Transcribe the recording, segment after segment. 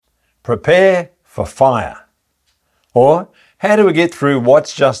Prepare for fire. Or, how do we get through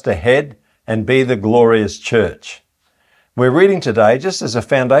what's just ahead and be the glorious church? We're reading today, just as a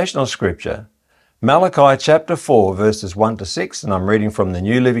foundational scripture, Malachi chapter 4, verses 1 to 6, and I'm reading from the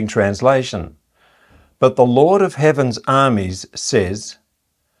New Living Translation. But the Lord of heaven's armies says,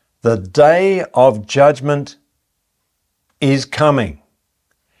 the day of judgment is coming.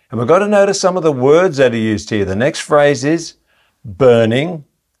 And we've got to notice some of the words that are used here. The next phrase is burning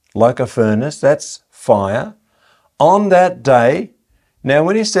like a furnace. That's fire. On that day. Now,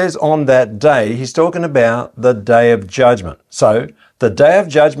 when he says on that day, he's talking about the day of judgment. So, the day of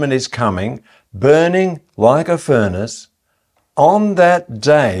judgment is coming, burning like a furnace. On that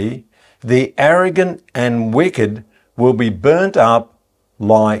day, the arrogant and wicked will be burnt up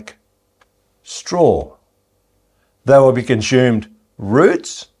like straw. They will be consumed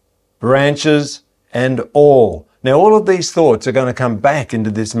roots, branches, and all. Now, all of these thoughts are going to come back into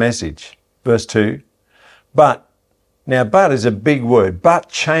this message. Verse 2. But is a big word. But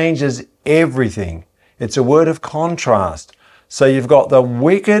changes everything. It's a word of contrast. So you've got the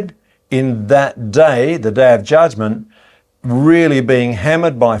wicked in that day, the day of judgment, really being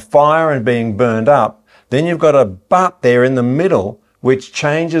hammered by fire and being burned up. Then you've got a but there in the middle, which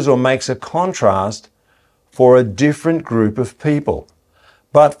changes or makes a contrast for a different group of people.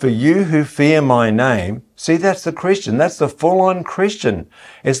 But for you who fear my name, see, that's the Christian. That's the full-on Christian.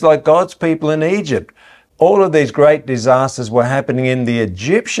 It's like God's people in Egypt. All of these great disasters were happening in the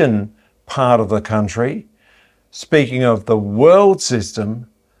Egyptian part of the country, speaking of the world system,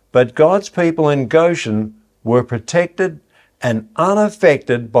 but God's people in Goshen were protected and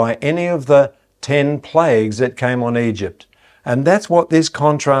unaffected by any of the 10 plagues that came on Egypt. And that's what this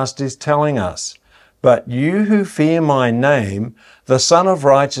contrast is telling us. But you who fear my name, the Son of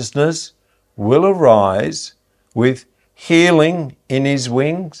Righteousness will arise with healing in his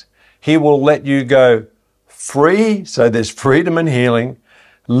wings. He will let you go free, so there's freedom and healing,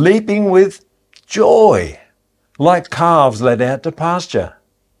 leaping with joy, like calves led out to pasture.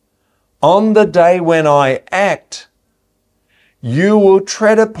 On the day when I act, you will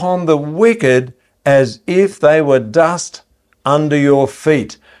tread upon the wicked as if they were dust under your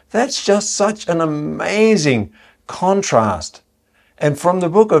feet. That's just such an amazing contrast. And from the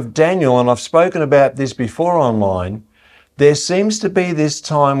book of Daniel, and I've spoken about this before online, there seems to be this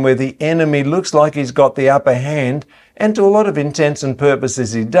time where the enemy looks like he's got the upper hand, and to a lot of intents and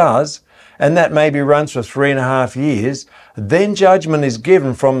purposes he does, and that maybe runs for 3.5 years. Then judgment is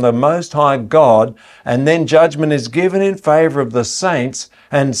given from the Most High God, and then judgment is given in favor of the saints,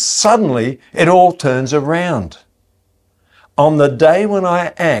 and suddenly it all turns around. On the day when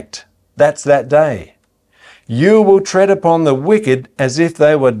I act, that's that day. You will tread upon the wicked as if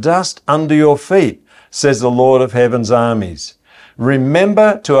they were dust under your feet, says the Lord of heaven's armies.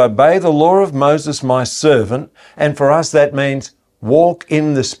 Remember to obey the law of Moses, my servant, and for us that means walk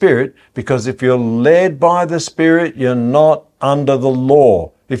in the Spirit, because if you're led by the Spirit, you're not under the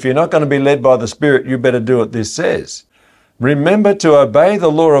law. If you're not going to be led by the Spirit, you better do what this says. Remember to obey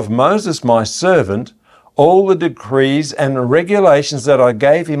the law of Moses, my servant, all the decrees and regulations that I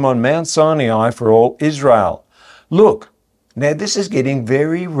gave him on Mount Sinai for all Israel. Look, now this is getting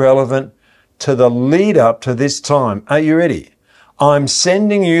very relevant to the lead up to this time. Are you ready? I'm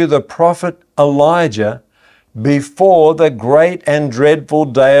sending you the prophet Elijah before the great and dreadful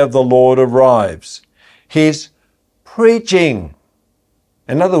day of the Lord arrives. He's preaching.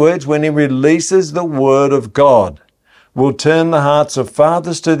 In other words, when he releases the word of God, will turn the hearts of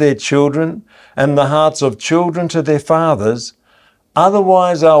fathers to their children and the hearts of children to their fathers.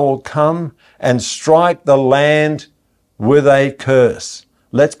 Otherwise I will come and strike the land with a curse.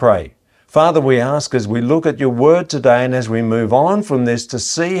 Let's pray. Father, we ask as we look at your word today and as we move on from this to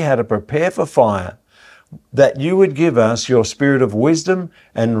see how to prepare for fire, that you would give us your spirit of wisdom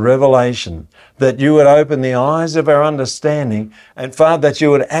and revelation, that you would open the eyes of our understanding, and Father, that you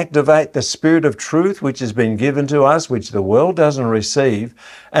would activate the spirit of truth which has been given to us, which the world doesn't receive,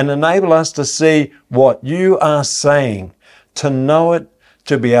 and enable us to see what you are saying, to know it,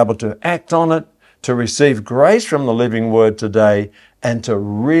 to be able to act on it, to receive grace from the living word today, and to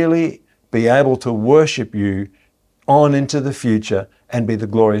really be able to worship you on into the future and be the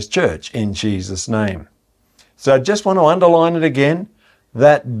glorious church in Jesus' name. So I just want to underline it again.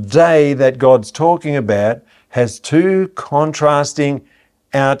 That day that God's talking about has two contrasting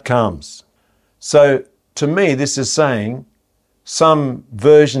outcomes. So to me, this is saying some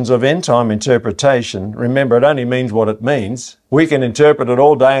versions of end time interpretation, remember, it only means what it means. We can interpret it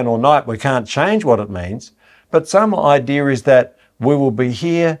all day and all night. We can't change what it means. But some idea is that we will be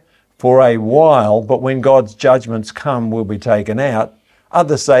here for a while, but when God's judgments come, we'll be taken out.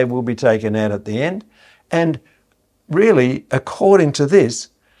 Others say we'll be taken out at the end. And really, according to this,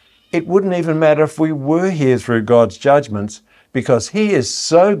 it wouldn't even matter if we were here through God's judgments, because he is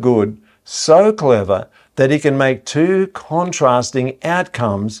so good, so clever, that he can make two contrasting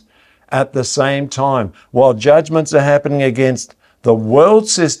outcomes at the same time. While judgments are happening against the world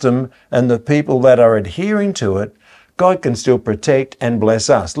system and the people that are adhering to it, God can still protect and bless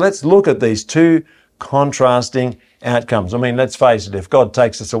us. Let's look at these two contrasting outcomes. I mean, let's face it, if God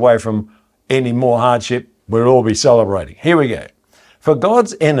takes us away from any more hardship, we'll all be celebrating. Here we go. For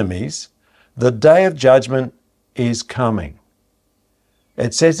God's enemies, the day of judgment is coming.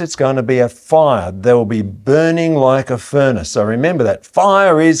 It says it's going to be a fire. They will be burning like a furnace. So remember that.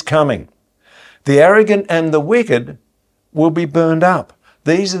 Fire is coming. The arrogant and the wicked will be burned up.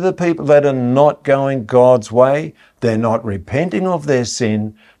 These are the people that are not going God's way. They're not repenting of their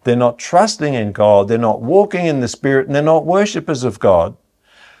sin. They're not trusting in God. They're not walking in the Spirit, and they're not worshippers of God.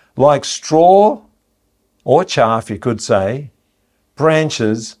 Like straw or chaff, you could say,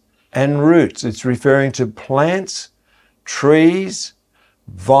 branches and roots. It's referring to plants, trees,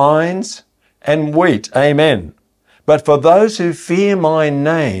 vines, and wheat. Amen. But for those who fear my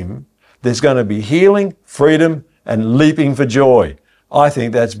name, there's going to be healing, freedom, and leaping for joy. I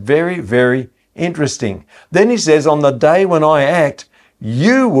think that's very, very interesting. Then he says, on the day when I act,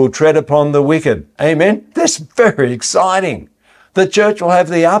 you will tread upon the wicked. Amen. That's very exciting. The church will have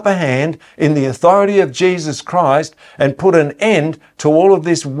the upper hand in the authority of Jesus Christ and put an end to all of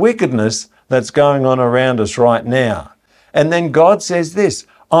this wickedness that's going on around us right now. And then God says this,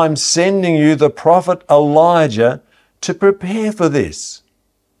 I'm sending you the prophet Elijah to prepare for this.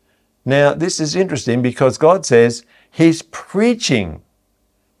 Now, this is interesting because God says his preaching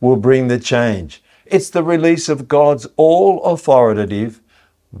will bring the change. It's the release of God's all-authoritative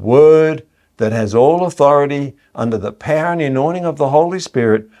word that has all authority under the power and anointing of the Holy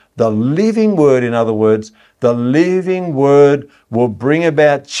Spirit. The living word, in other words, the living word will bring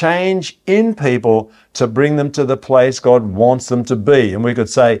about change in people to bring them to the place God wants them to be. And we could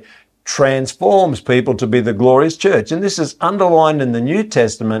say transforms people to be the glorious church. And this is underlined in the New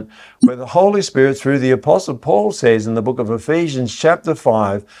Testament where the Holy Spirit through the Apostle Paul says in the book of Ephesians chapter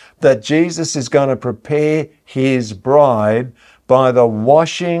 5 that Jesus is going to prepare his bride by the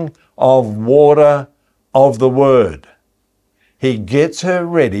washing of water of the word. He gets her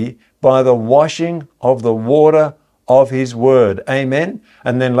ready by the washing of the water of his word. Amen.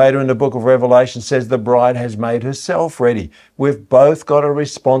 And then later in the book of Revelation says the bride has made herself ready. We've both got a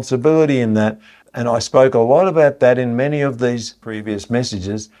responsibility in that. And I spoke a lot about that in many of these previous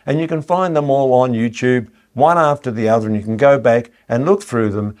messages. And you can find them all on YouTube, one after the other. And you can go back and look through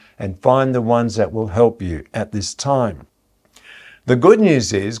them and find the ones that will help you at this time. The good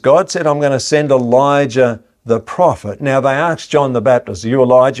news is God said, I'm going to send Elijah the prophet. Now they asked John the Baptist, are you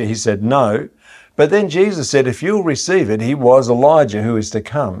Elijah? He said, no. But then Jesus said, if you'll receive it, he was Elijah who is to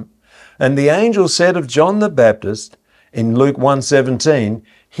come. And the angel said of John the Baptist in Luke 1:17,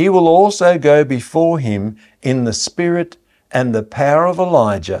 he will also go before him in the spirit and the power of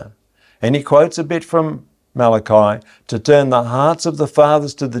Elijah. And he quotes a bit from Malachi, to turn the hearts of the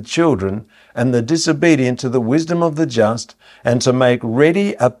fathers to the children and the disobedient to the wisdom of the just, and to make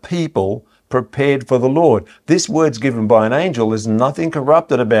ready a people prepared for the Lord. This word's given by an angel. There's nothing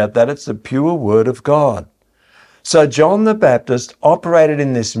corrupted about that. It's the pure word of God. So John the Baptist operated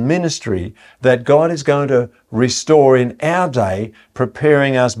in this ministry that God is going to restore in our day,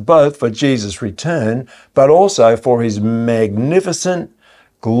 preparing us both for Jesus' return, but also for his magnificent,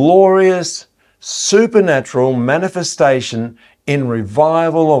 glorious, supernatural manifestation in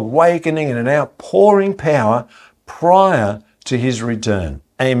revival, awakening, and an outpouring power prior to his return.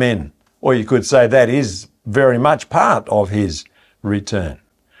 Amen. Or you could say that is very much part of his return.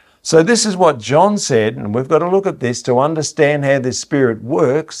 So this is what John said, and we've got to look at this to understand how this Spirit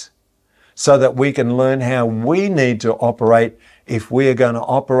works so that we can learn how we need to operate if we are going to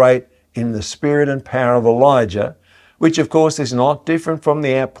operate in the spirit and power of Elijah, which of course is not different from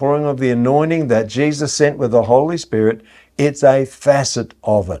the outpouring of the anointing that Jesus sent with the Holy Spirit. It's a facet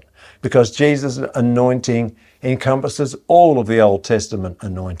of it because Jesus' anointing encompasses all of the Old Testament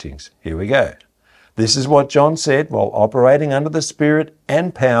anointings. Here we go. This is what John said while operating under the spirit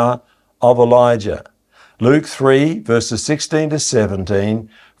and power of Elijah. Luke 3 verses 16 to 17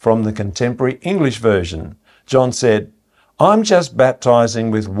 from the Contemporary English Version. John said, I'm just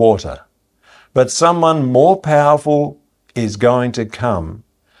baptizing with water, but someone more powerful is going to come,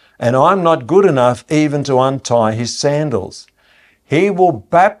 and I'm not good enough even to untie his sandals. He will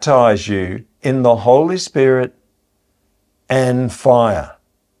baptize you in the Holy Spirit and fire.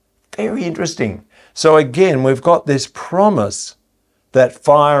 Very interesting. So again, we've got this promise that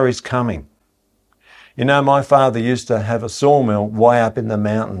fire is coming. You know, my father used to have a sawmill way up in the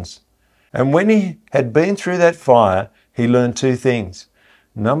mountains. And when he had been through that fire, he learned two things.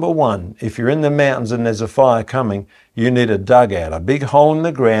 Number one, if you're in the mountains and there's a fire coming, you need a dugout, a big hole in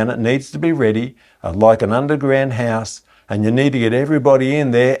the ground. It needs to be ready, like an underground house, and you need to get everybody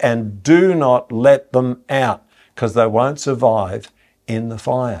in there and do not let them out because they won't survive in the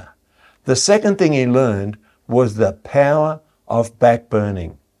fire. The second thing he learned was the power of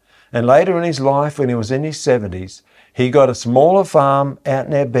backburning. And later in his life, when he was in his 70s, he got a smaller farm out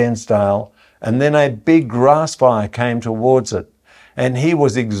near Bensdale, and then a big grass fire came towards it. And he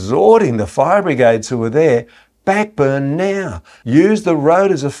was exhorting the fire brigades who were there, backburn now. Use the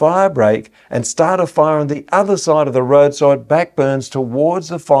road as a fire break and start a fire on the other side of the road so it backburns towards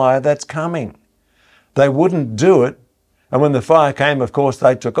the fire that's coming. They wouldn't do it. And when the fire came, of course,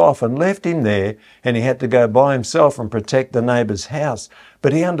 they took off and left him there, and he had to go by himself and protect the neighbour's house.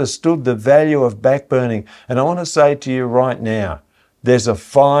 But he understood the value of backburning. And I want to say to you right now, there's a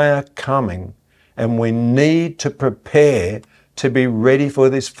fire coming, and we need to prepare to be ready for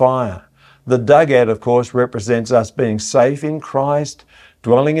this fire. The dugout, of course, represents us being safe in Christ,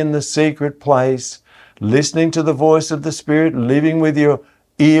 dwelling in the secret place, listening to the voice of the Spirit, living with your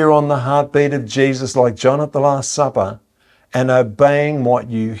ear on the heartbeat of Jesus like John at the Last Supper, and obeying what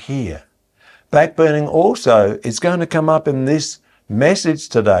you hear. Backburning also is going to come up in this message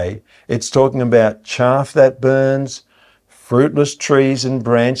today. It's talking about chaff that burns, fruitless trees and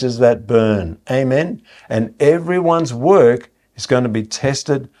branches that burn. Amen? And everyone's work is going to be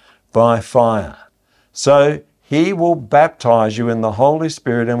tested by fire. So he will baptize you in the Holy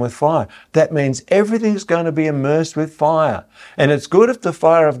Spirit and with fire. That means everything's going to be immersed with fire. And it's good if the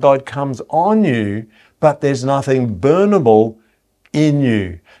fire of God comes on you, but there's nothing burnable in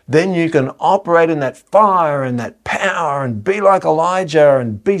you. Then you can operate in that fire and that power and be like Elijah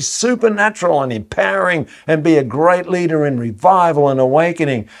and be supernatural and empowering and be a great leader in revival and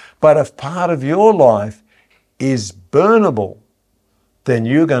awakening. But if part of your life is burnable, then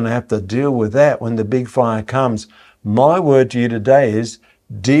you're going to have to deal with that when the big fire comes. My word to you today is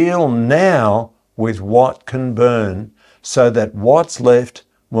deal now with what can burn so that what's left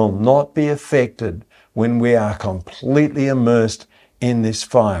will not be affected when we are completely immersed in this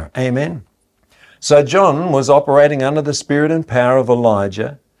fire. Amen. So John was operating under the spirit and power of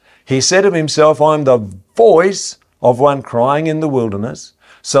Elijah. He said of himself, I'm the voice of one crying in the wilderness.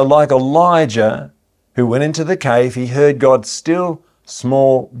 So like Elijah, who went into the cave, he heard God's still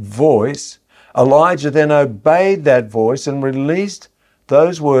small voice. Elijah then obeyed that voice and released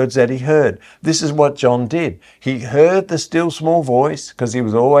those words that he heard. This is what John did. He heard the still small voice because he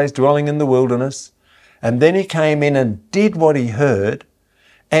was always dwelling in the wilderness. And then he came in and did what he heard,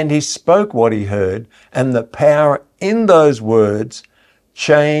 and he spoke what he heard, and the power in those words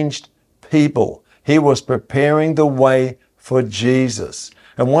changed people. He was preparing the way for Jesus.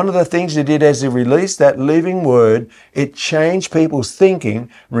 And one of the things he did as he released that living word, it changed people's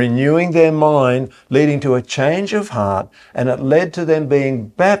thinking, renewing their mind, leading to a change of heart, and it led to them being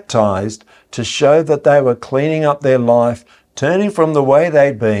baptized to show that they were cleaning up their life, turning from the way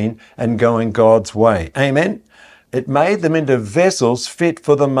they'd been and going God's way. Amen. It made them into vessels fit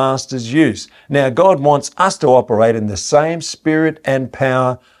for the Master's use. Now, God wants us to operate in the same spirit and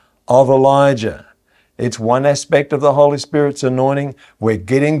power of Elijah. It's one aspect of the Holy Spirit's anointing. We're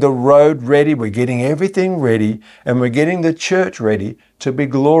getting the road ready, we're getting everything ready, and we're getting the church ready to be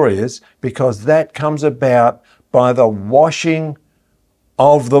glorious, because that comes about by the washing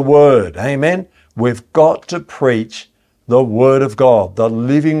of the Word. Amen. We've got to preach the Word of God, the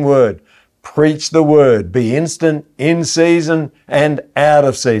living Word. Preach the Word. Be instant, in season, and out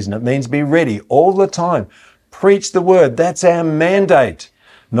of season. It means be ready all the time. Preach the Word. That's our mandate.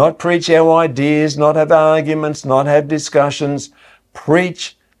 Not preach our ideas, not have arguments, not have discussions.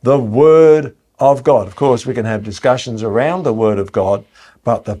 Preach the Word of God. Of course, we can have discussions around the Word of God,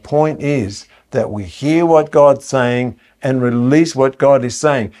 but the point is that we hear what God's saying and release what God is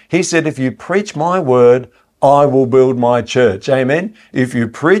saying. He said, if you preach my word, I will build my church. Amen. If you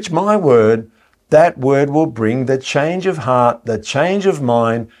preach my word, that word will bring the change of heart, the change of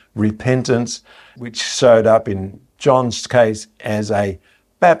mind, repentance, which showed up in John's case as a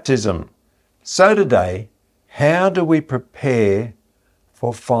baptism. So today, how do we prepare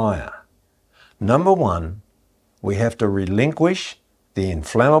for fire? Number one, we have to relinquish the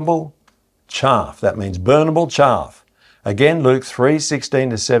inflammable chaff. That means burnable chaff. Again, Luke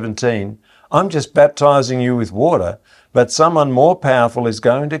 3:16-17. I'm just baptizing you with water, but someone more powerful is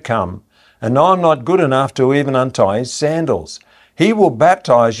going to come, and I'm not good enough to even untie his sandals. He will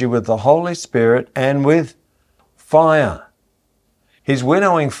baptize you with the Holy Spirit and with fire. His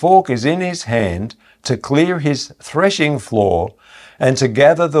winnowing fork is in his hand to clear his threshing floor and to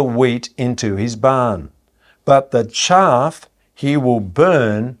gather the wheat into his barn. But the chaff he will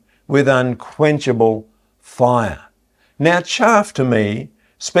burn with unquenchable fire. Now, chaff to me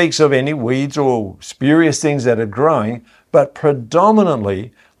speaks of any weeds or spurious things that are growing, but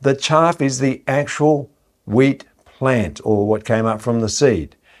predominantly the chaff is the actual wheat plant, or what came up from the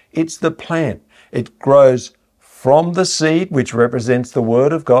seed. It's the plant. It grows from the seed, which represents the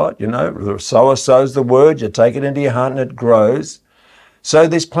word of God. You know, the sower sows the word, you take it into your heart and it grows. So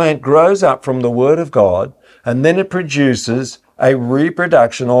this plant grows up from the word of God, and then it produces a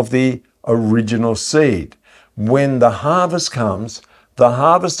reproduction of the original seed. When the harvest comes, the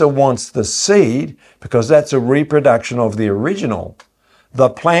harvester wants the seed because that's a reproduction of the original. The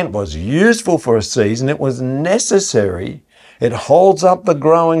plant was useful for a season. It was necessary. It holds up the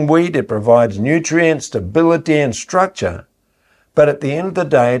growing wheat. It provides nutrients, stability, and structure. But at the end of the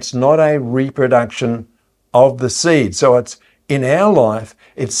day, it's not a reproduction of the seed. So it's in our life,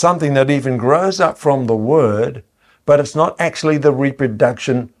 it's something that even grows up from the word, but it's not actually the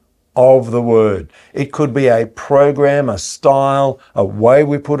reproduction of the word. It could be a program, a style, a way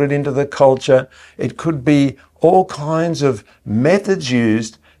we put it into the culture. It could be all kinds of methods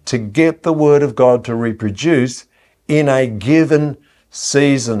used to get the word of God to reproduce in a given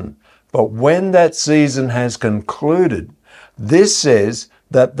season. But when that season has concluded, this says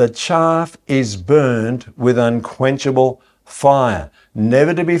that the chaff is burned with unquenchable fire,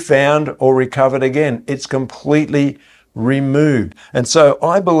 never to be found or recovered again. It's completely removed. And so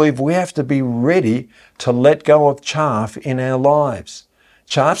I believe we have to be ready to let go of chaff in our lives.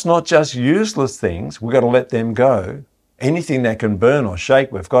 Chaff's not just useless things. We've got to let them go. Anything that can burn or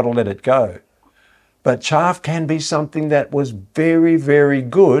shake, we've got to let it go. But chaff can be something that was very, very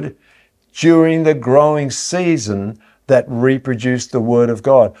good during the growing season that reproduced the Word of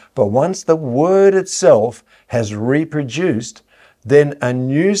God. But once the Word itself has reproduced, then a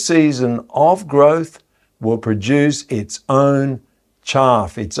new season of growth will produce its own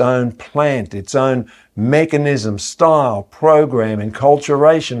chaff, its own plant, its own mechanism, style, program,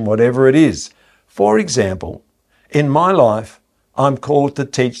 enculturation, whatever it is. For example, in my life, I'm called to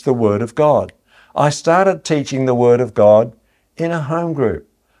teach the Word of God. I started teaching the Word of God in a home group.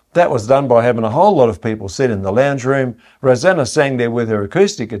 That was done by having a whole lot of people sit in the lounge room. Rosanna sang there with her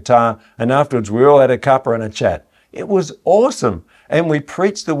acoustic guitar, and afterwards we all had a cuppa and a chat. It was awesome. And we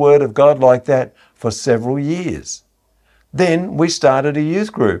preached the Word of God like that for several years. Then we started a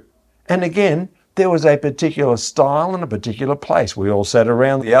youth group. And again, there was a particular style and a particular place. We all sat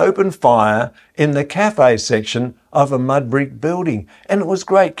around the open fire in the cafe section of a mud brick building. And it was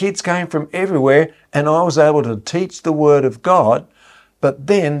great. Kids came from everywhere, and I was able to teach the Word of God. But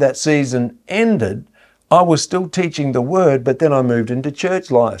then that season ended. I was still teaching the Word, but then I moved into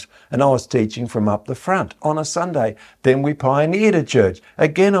church life, and I was teaching from up the front on a Sunday. Then we pioneered a church.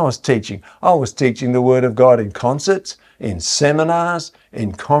 Again, I was teaching. I was teaching the Word of God in concerts, in seminars,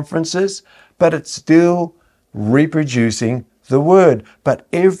 in conferences, but it's still reproducing the Word. But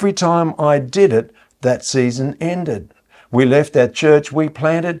every time I did it, that season ended. We left that church we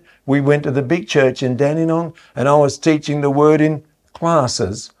planted. We went to the big church in Dandenong, and I was teaching the Word in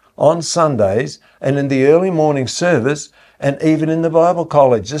classes on Sundays and in the early morning service, and even in the Bible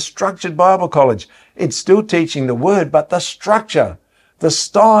college, the structured Bible college. It's still teaching the Word, but the structure, the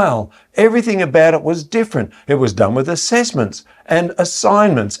style, everything about it was different. It was done with assessments and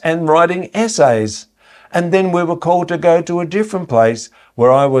assignments and writing essays. And then we were called to go to a different place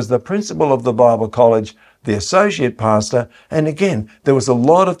where I was the principal of the Bible college, the associate pastor, and again, there was a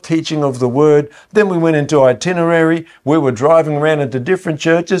lot of teaching of the Word. Then we went into itinerary. We were driving around into different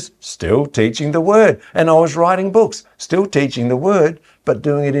churches, still teaching the Word. And I was writing books, still teaching the Word, but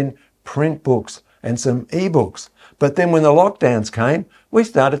doing it in print books and some e-books. But then when the lockdowns came, we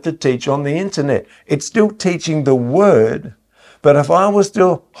started to teach on the internet. It's still teaching the Word, but if I was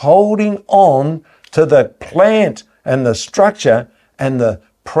still holding on to the plant and the structure and the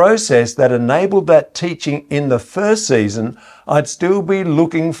process that enabled that teaching in the first season, I'd still be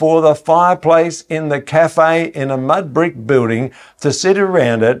looking for the fireplace in the cafe in a mud brick building to sit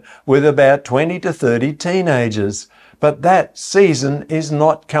around it with about 20 to 30 teenagers. But that season is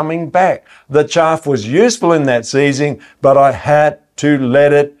not coming back. The chaff was useful in that season, but I had to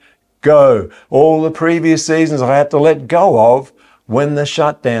let it go. All the previous seasons I had to let go of when the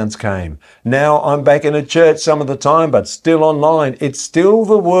shutdowns came. Now I'm back in a church some of the time, but still online. It's still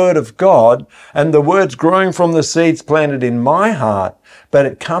the Word of God, and the Word's growing from the seeds planted in my heart, but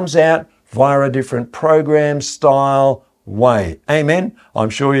it comes out via a different program, style, way. Amen? I'm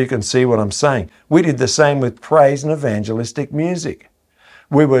sure you can see what I'm saying. We did the same with praise and evangelistic music.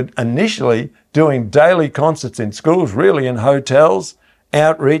 We were initially doing daily concerts in schools, really in hotels,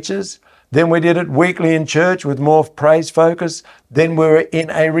 outreaches. Then we did it weekly in church with more praise focus. Then we were in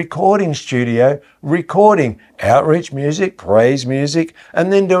a recording studio, recording outreach music, praise music,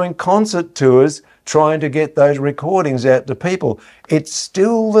 and then doing concert tours, trying to get those recordings out to people. It's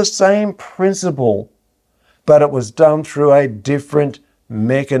still the same principle, but it was done through a different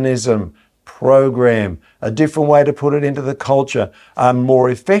mechanism, program, a different way to put it into the culture, a more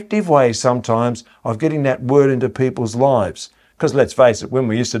effective way sometimes of getting that word into people's lives. Because let's face it, when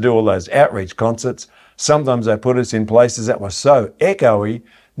we used to do all those outreach concerts, sometimes they put us in places that were so echoey,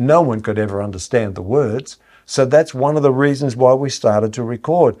 no one could ever understand the words. So that's one of the reasons why we started to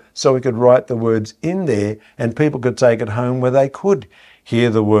record, so we could write the words in there and people could take it home where they could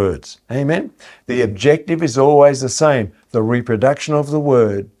hear the words. Amen? The objective is always the same, the reproduction of the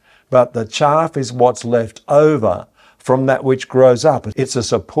word, but the chaff is what's left over from that which grows up. It's a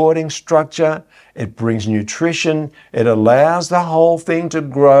supporting structure. It brings nutrition. It allows the whole thing to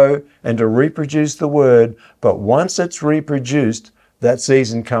grow and to reproduce the word. But once it's reproduced, that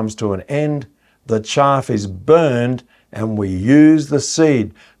season comes to an end. The chaff is burned and we use the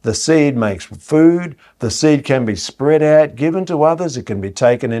seed. The seed makes food. The seed can be spread out, given to others. It can be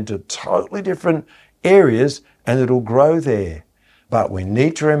taken into totally different areas and it'll grow there. But we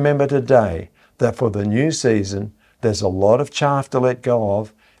need to remember today that for the new season, there's a lot of chaff to let go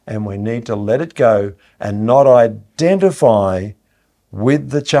of, and we need to let it go and not identify with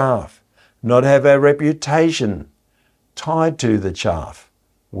the chaff, not have our reputation tied to the chaff.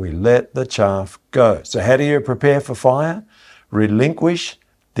 We let the chaff go. So how do you prepare for fire? Relinquish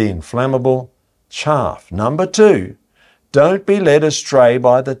the inflammable chaff. Number 2, don't be led astray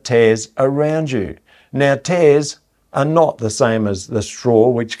by the tares around you. Now, tares are not the same as the straw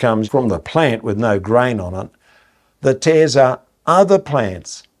which comes from the plant with no grain on it. The tares are other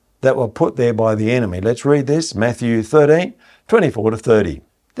plants that were put there by the enemy. Let's read this, Matthew 13, 24 to 30.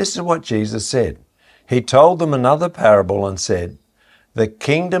 This is what Jesus said. He told them another parable and said, "The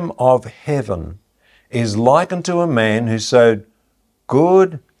kingdom of heaven is likened to a man who sowed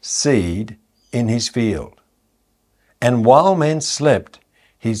good seed in his field. And while men slept,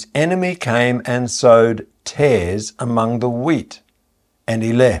 his enemy came and sowed tares among the wheat, and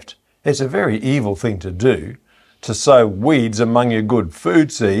he left." It's a very evil thing to do, to sow weeds among your good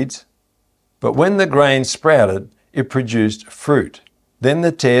food seeds. But when the grain sprouted, it produced fruit. Then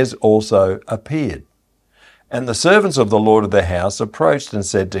the tares also appeared. And the servants of the Lord of the house approached and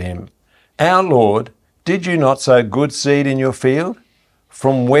said to him, "Our Lord, did you not sow good seed in your field?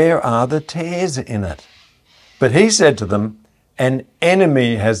 From where are the tares in it?" But he said to them, "An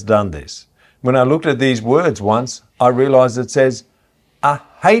enemy has done this." When I looked at these words once, I realized it says, a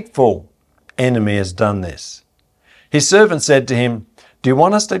hateful enemy has done this. His servant said to him, "Do you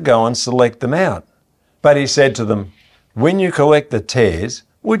want us to go and select them out?" But he said to them, "When you collect the tares,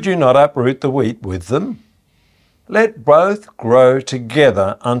 would you not uproot the wheat with them? Let both grow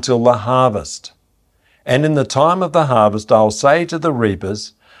together until the harvest. And in the time of the harvest, I'll say to the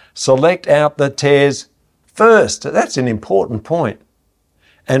reapers, select out the tares first." That's an important point.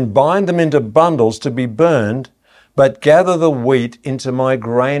 "And bind them into bundles to be burned, but gather the wheat into my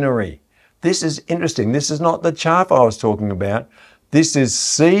granary." This is interesting. This is not the chaff I was talking about. This is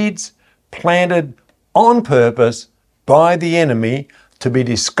seeds planted on purpose by the enemy to be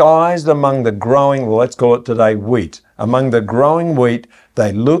disguised among the growing, well, let's call it today wheat. Among the growing wheat,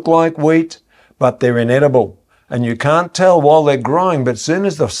 they look like wheat, but they're inedible. And you can't tell while they're growing, but as soon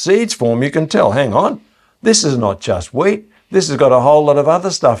as the seeds form, you can tell, hang on, this is not just wheat. This has got a whole lot of other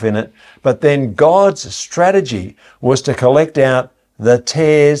stuff in it. But then God's strategy was to collect out the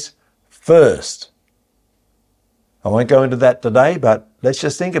tares first. I won't go into that today, but let's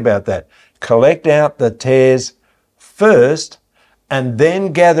just think about that. Collect out the tares first and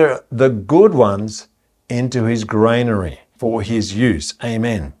then gather the good ones into his granary for his use.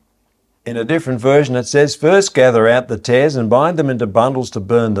 Amen. In a different version it says, "First gather out the tares and bind them into bundles to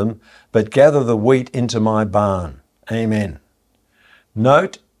burn them, but gather the wheat into my barn." Amen.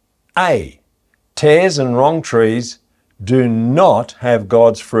 Note A, tares and wrong trees do not have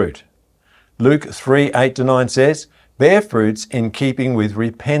God's fruit. Luke 3, 8-9 says, "Bear fruits in keeping with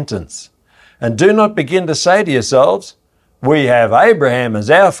repentance. And do not begin to say to yourselves, 'We have Abraham as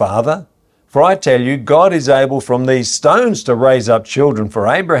our father.' For I tell you, God is able from these stones to raise up children for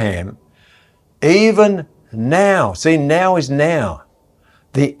Abraham. Even now," see, now is now.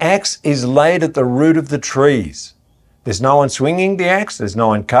 "The axe is laid at the root of the trees." There's no one swinging the axe, there's no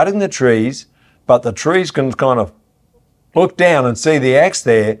one cutting the trees, but the trees can kind of look down and see the axe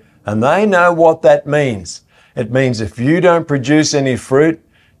there, and they know what that means. It means if you don't produce any fruit,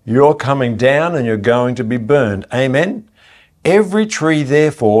 you're coming down and you're going to be burned. Amen? Every tree,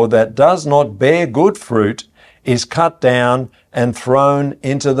 therefore, that does not bear good fruit is cut down and thrown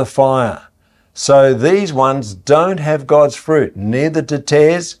into the fire. So these ones don't have God's fruit, neither do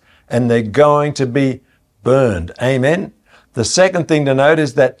tares, and they're going to be burned. Amen? The second thing to note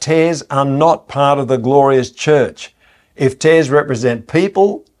is that tares are not part of the glorious church. If tares represent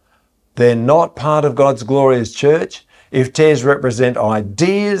people, they're not part of God's glorious church. If tares represent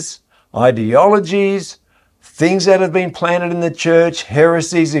ideas, ideologies, things that have been planted in the church,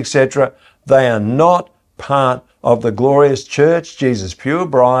 heresies, etc., they are not part of the glorious church, Jesus' pure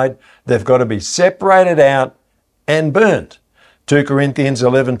bride. They've got to be separated out and burnt. 2 Corinthians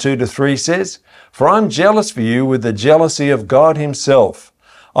 11:2-3 says, "For I'm jealous for you with the jealousy of God himself.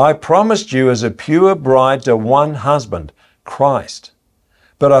 I promised you as a pure bride to one husband, Christ.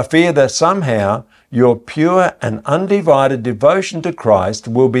 But I fear that somehow your pure and undivided devotion to Christ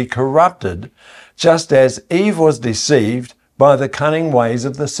will be corrupted, just as Eve was deceived by the cunning ways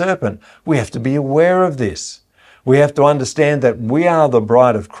of the serpent." We have to be aware of this. We have to understand that we are the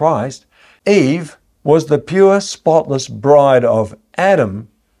bride of Christ. Eve was the pure, spotless bride of Adam,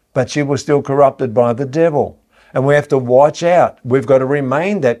 but she was still corrupted by the devil. And we have to watch out. We've got to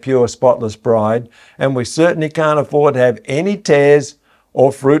remain that pure, spotless bride, and we certainly can't afford to have any tares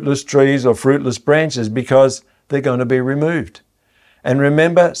or fruitless trees or fruitless branches, because they're going to be removed. And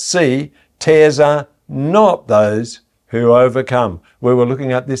remember, C, tares are not those who overcome. We were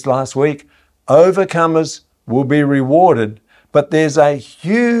looking at this last week. Overcomers will be rewarded, but there's a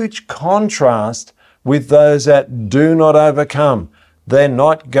huge contrast with those that do not overcome. They're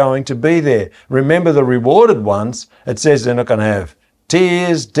not going to be there. Remember the rewarded ones, it says they're not going to have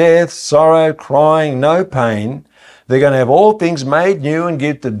tears, death, sorrow, crying, no pain. They're going to have all things made new and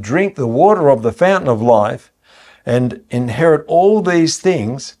get to drink the water of the fountain of life and inherit all these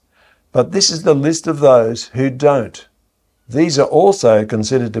things. But this is the list of those who don't. These are also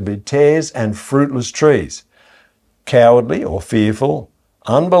considered to be tares and fruitless trees. Cowardly or fearful,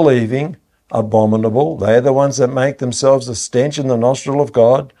 unbelieving, abominable. They're the ones that make themselves a stench in the nostril of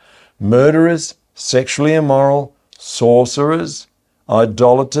God. Murderers, sexually immoral, sorcerers,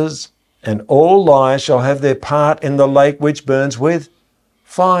 idolaters, and all liars shall have their part in the lake which burns with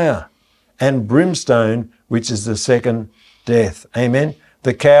fire and brimstone, which is the second death. Amen.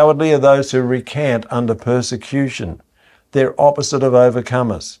 The cowardly are those who recant under persecution. They're opposite of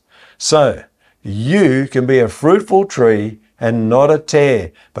overcomers. So, you can be a fruitful tree and not a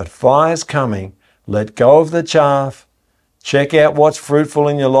tare, but fire's coming. Let go of the chaff. Check out what's fruitful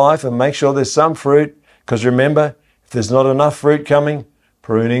in your life and make sure there's some fruit, because remember, if there's not enough fruit coming,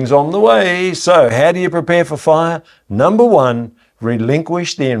 pruning's on the way. So how do you prepare for fire? Number 1,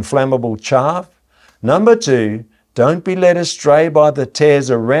 relinquish the inflammable chaff. Number 2, don't be led astray by the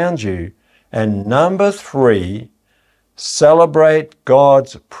tares around you. And number 3, celebrate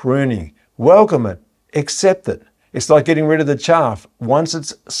God's pruning. Welcome it. Accept it. It's like getting rid of the chaff. Once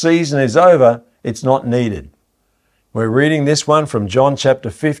its season is over, it's not needed. We're reading this one from John chapter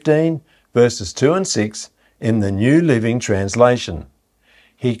 15, verses 2 and 6 in the New Living Translation.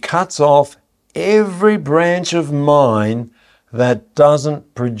 He cuts off every branch of mine that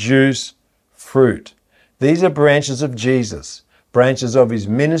doesn't produce fruit. These are branches of Jesus, branches of his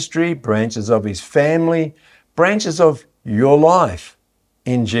ministry, branches of his family, branches of your life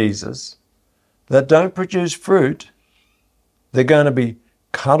in Jesus that don't produce fruit. They're going to be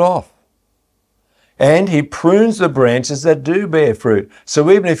cut off. And he prunes the branches that do bear fruit.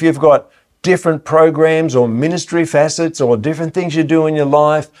 So even if you've got different programs or ministry facets or different things you do in your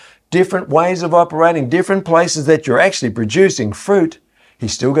life, different ways of operating, different places that you're actually producing fruit,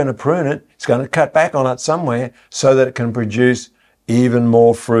 he's still going to prune it. He's going to cut back on it somewhere so that it can produce even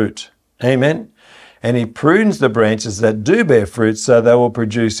more fruit. Amen. And he prunes the branches that do bear fruit so they will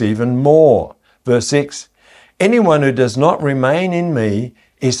produce even more. Verse 6, anyone who does not remain in me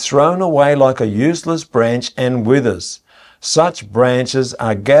is thrown away like a useless branch and withers. Such branches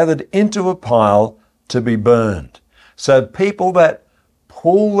are gathered into a pile to be burned. So people that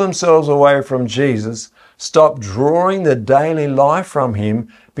pull themselves away from Jesus stop drawing the daily life from him,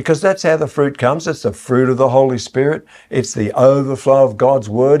 because that's how the fruit comes. It's the fruit of the Holy Spirit. It's the overflow of God's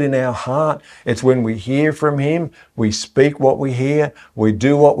word in our heart. It's when we hear from him, we speak what we hear, we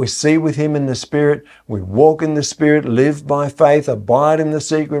do what we see with him in the Spirit, we walk in the Spirit, live by faith, abide in the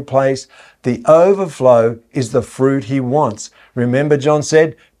secret place. The overflow is the fruit he wants. Remember, John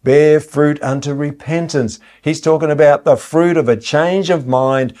said, bear fruit unto repentance. He's talking about the fruit of a change of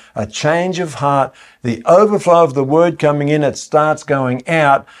mind, a change of heart, the overflow of the word coming in. It starts going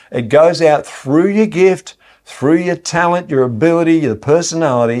out. It goes out through your gift, through your talent, your ability, your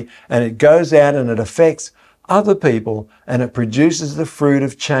personality, and it goes out and it affects other people and it produces the fruit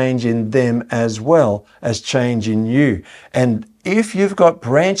of change in them as well as change in you. And if you've got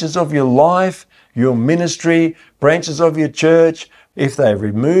branches of your life, your ministry, branches of your church, if they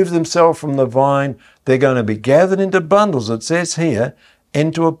remove themselves from the vine, they're going to be gathered into bundles, it says here,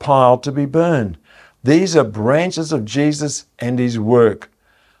 into a pile to be burned. These are branches of Jesus and his work.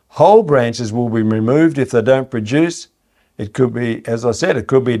 Whole branches will be removed if they don't produce. It could be, as I said, it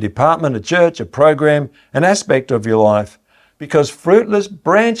could be a department, a church, a program, an aspect of your life, because fruitless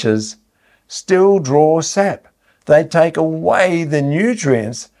branches still draw sap. They take away the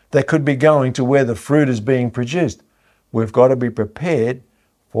nutrients that could be going to where the fruit is being produced. We've got to be prepared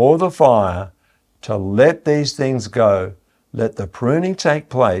for the fire to let these things go, let the pruning take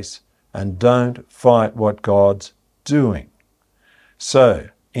place, and don't fight what God's doing. So,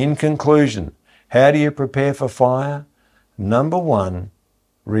 in conclusion, how do you prepare for fire? Number one,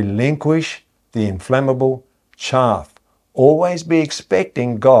 relinquish the inflammable chaff. Always be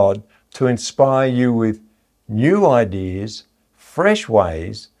expecting God to inspire you with new ideas, fresh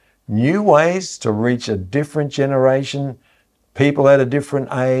ways, new ways to reach a different generation, people at a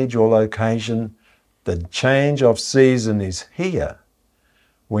different age or location. The change of season is here.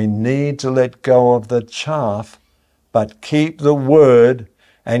 We need to let go of the chaff, but keep the word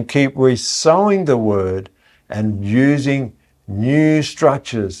and keep resowing the word and using new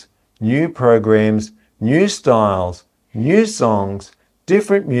structures, new programs, new styles, new songs,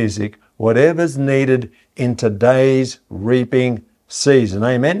 different music, whatever's needed in today's reaping season.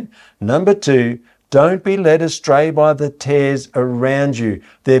 Amen. Number two, don't be led astray by the tares around you.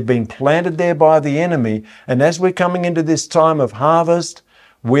 They've been planted there by the enemy. And as we're coming into this time of harvest,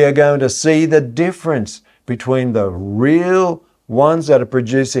 we are going to see the difference between the real ones that are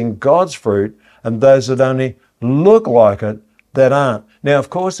producing God's fruit and those that only look like it that aren't. Now, of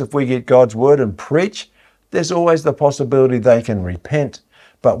course, if we get God's word and preach, there's always the possibility they can repent.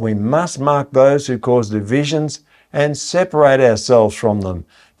 But we must mark those who cause divisions and separate ourselves from them,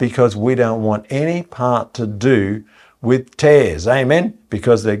 because we don't want any part to do with tares. Amen?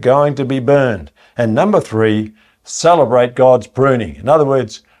 Because they're going to be burned. And number three, celebrate God's pruning. In other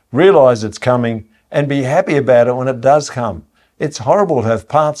words, realize it's coming and be happy about it when it does come. It's horrible to have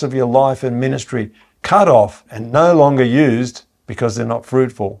parts of your life and ministry cut off and no longer used because they're not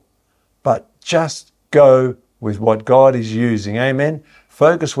fruitful. But just go with what God is using. Amen?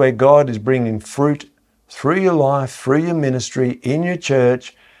 Focus where God is bringing fruit through your life, through your ministry, in your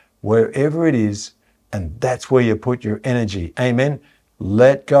church, wherever it is, and that's where you put your energy. Amen?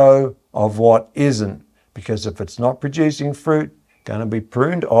 Let go of what isn't, because if it's not producing fruit, it's going to be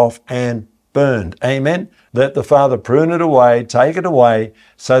pruned off and burned. Amen? Let the Father prune it away, take it away,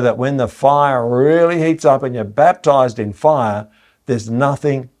 so that when the fire really heats up and you're baptized in fire, there's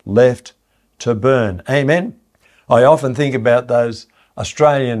nothing left to burn. Amen? I often think about those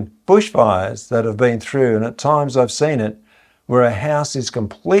Australian bushfires that have been through, and at times I've seen it, where a house is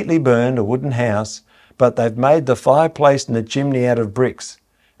completely burned, a wooden house, but they've made the fireplace and the chimney out of bricks,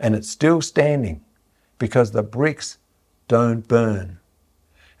 and it's still standing because the bricks don't burn.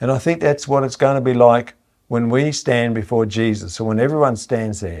 And I think that's what it's going to be like when we stand before Jesus, or when everyone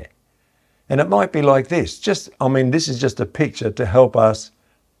stands there. And it might be like this. This is just a picture to help us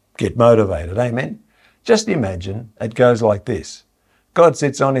get motivated. Amen? Just imagine it goes like this. God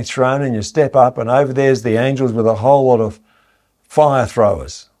sits on his throne and you step up, and over there's the angels with a whole lot of fire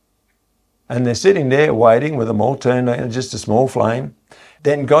throwers. And they're sitting there waiting with them all turned on, just a small flame.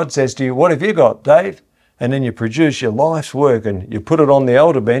 Then God says to you, "What have you got, Dave?" And then you produce your life's work and you put it on the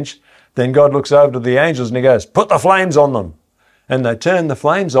altar bench. Then God looks over to the angels and he goes, "Put the flames on them." And they turn the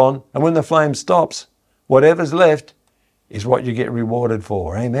flames on, and when the flame stops, whatever's left is what you get rewarded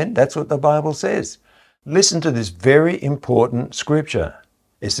for. Amen? That's what the Bible says. Listen to this very important scripture.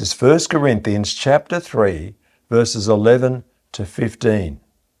 This is 1 Corinthians chapter 3, verses 11 to 15.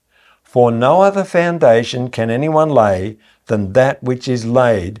 "For no other foundation can anyone lay than that which is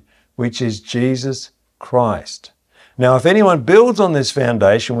laid, which is Jesus Christ. Now, if anyone builds on this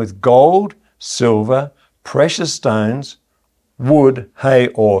foundation with gold, silver, precious stones, wood, hay,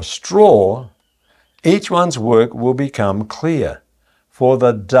 or straw, each one's work will become clear, for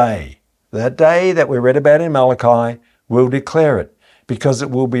the day that we read about in Malachi will declare it, because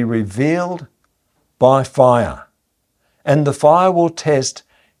it will be revealed by fire. And the fire will test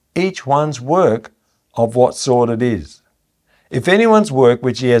each one's work of what sort it is. If anyone's work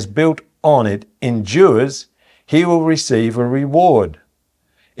which he has built on it endures, he will receive a reward.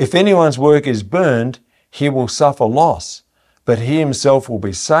 If anyone's work is burned, he will suffer loss, but he himself will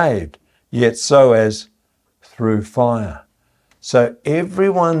be saved, yet so as through fire. So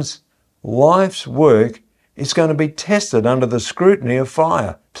everyone's life's work is going to be tested under the scrutiny of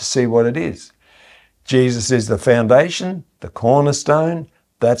fire to see what it is. Jesus is the foundation, the cornerstone.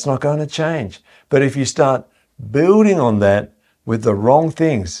 That's not going to change. But if you start building on that with the wrong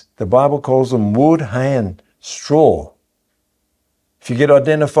things, the Bible calls them wood, hay, and straw. If you get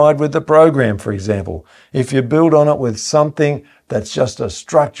identified with the program, for example, if you build on it with something that's just a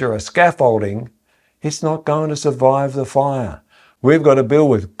structure, a scaffolding, it's not going to survive the fire. We've got to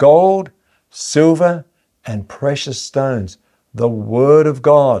build with gold, silver, and precious stones. The Word of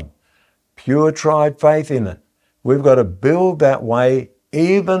God. Pure tried faith in it. We've got to build that way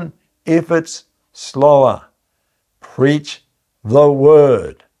even if it's slower. Preach the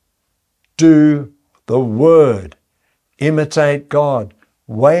Word. Do the Word. Imitate God.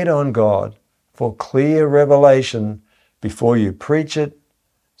 Wait on God for clear revelation before you preach it,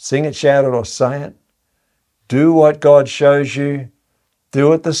 sing it, shout it, or say it. Do what God shows you.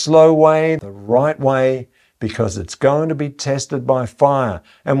 Do it the slow way, the right way, because it's going to be tested by fire.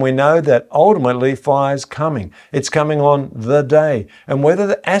 And we know that ultimately fire's coming. It's coming on the day. And whether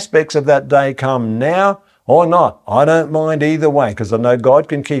the aspects of that day come now or not, I don't mind either way, because I know God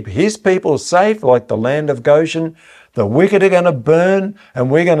can keep His people safe like the land of Goshen. The wicked are going to burn, and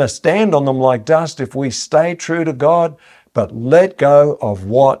we're going to stand on them like dust if we stay true to God, but let go of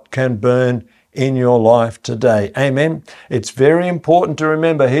what can burn in your life today. Amen. It's very important to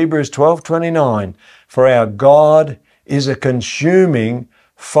remember Hebrews 12:29. For our God is a consuming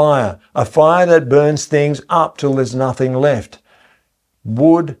fire, a fire that burns things up till there's nothing left.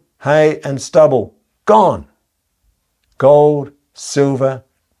 Wood, hay, and stubble, gone. Gold, silver,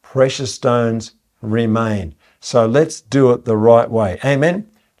 precious stones remain. So let's do it the right way.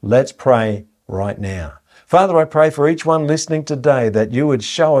 Amen. Let's pray right now. Father, I pray for each one listening today that you would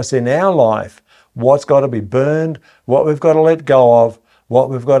show us in our life what's got to be burned, what we've got to let go of, what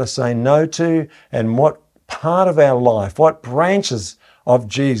we've got to say no to, and what part of our life, what branches of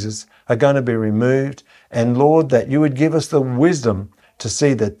Jesus are going to be removed. And Lord, that you would give us the wisdom to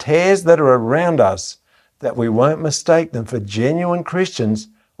see the tares that are around us, that we won't mistake them for genuine Christians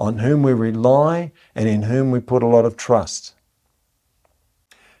on whom we rely and in whom we put a lot of trust.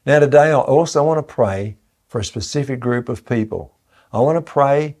 Now today I also want to pray for a specific group of people. I want to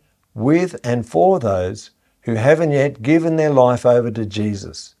pray with and for those who haven't yet given their life over to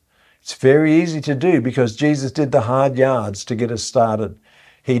Jesus. It's very easy to do because Jesus did the hard yards to get us started.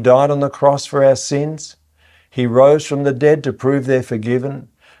 He died on the cross for our sins. He rose from the dead to prove they're forgiven.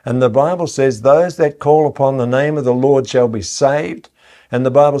 And the Bible says those that call upon the name of the Lord shall be saved. And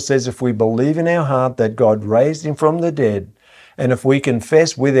the Bible says if we believe in our heart that God raised him from the dead, and if we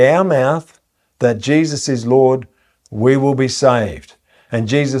confess with our mouth that Jesus is Lord, we will be saved. And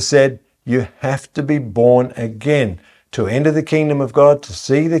Jesus said, you have to be born again to enter the kingdom of God, to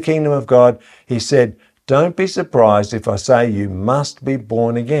see the kingdom of God. He said, don't be surprised if I say you must be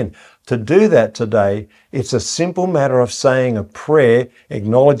born again. To do that today, it's a simple matter of saying a prayer,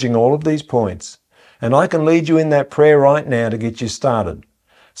 acknowledging all of these points. And I can lead you in that prayer right now to get you started.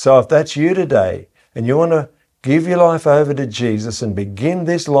 So if that's you today, and you want to give your life over to Jesus and begin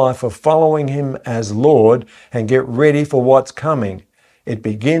this life of following him as Lord and get ready for what's coming, it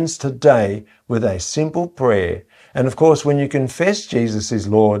begins today with a simple prayer. And of course, when you confess Jesus is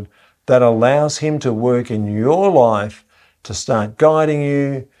Lord, that allows him to work in your life to start guiding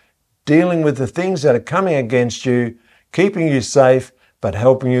you, dealing with the things that are coming against you, keeping you safe, but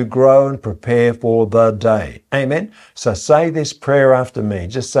helping you grow and prepare for the day. Amen. So say this prayer after me.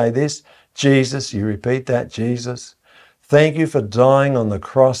 Just say this. Jesus, you repeat that. Jesus, thank you for dying on the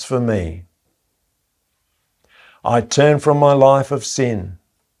cross for me. I turn from my life of sin.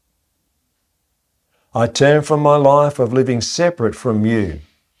 I turn from my life of living separate from you.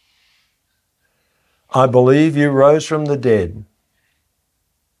 I believe you rose from the dead,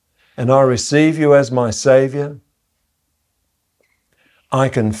 and I receive you as my Saviour. I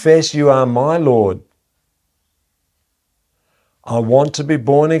confess you are my Lord. I want to be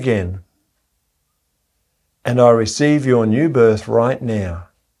born again, and I receive your new birth right now.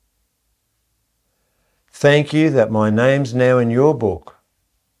 Thank you that my name's now in your book,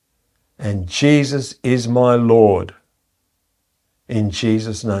 and Jesus is my Lord. In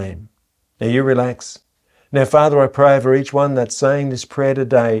Jesus' name. Now you relax. Now, Father, I pray over each one that's saying this prayer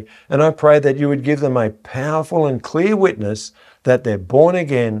today, and I pray that you would give them a powerful and clear witness that they're born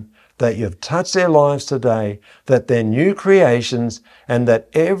again, that you've touched their lives today, that they're new creations, and that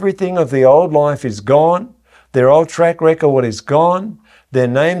everything of the old life is gone, their old track record is gone, their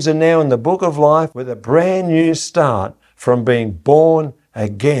names are now in the book of life with a brand new start from being born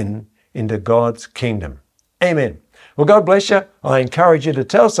again into God's kingdom. Amen. Well, God bless you. I encourage you to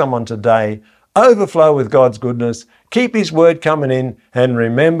tell someone today, overflow with God's goodness, keep His word coming in, and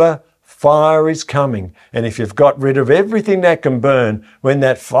remember, fire is coming. And if you've got rid of everything that can burn, when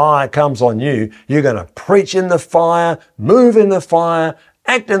that fire comes on you, you're going to preach in the fire, move in the fire,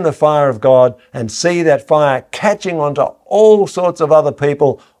 act in the fire of God, and see that fire catching onto all sorts of other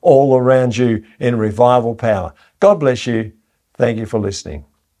people all around you in revival power. God bless you. Thank you for listening.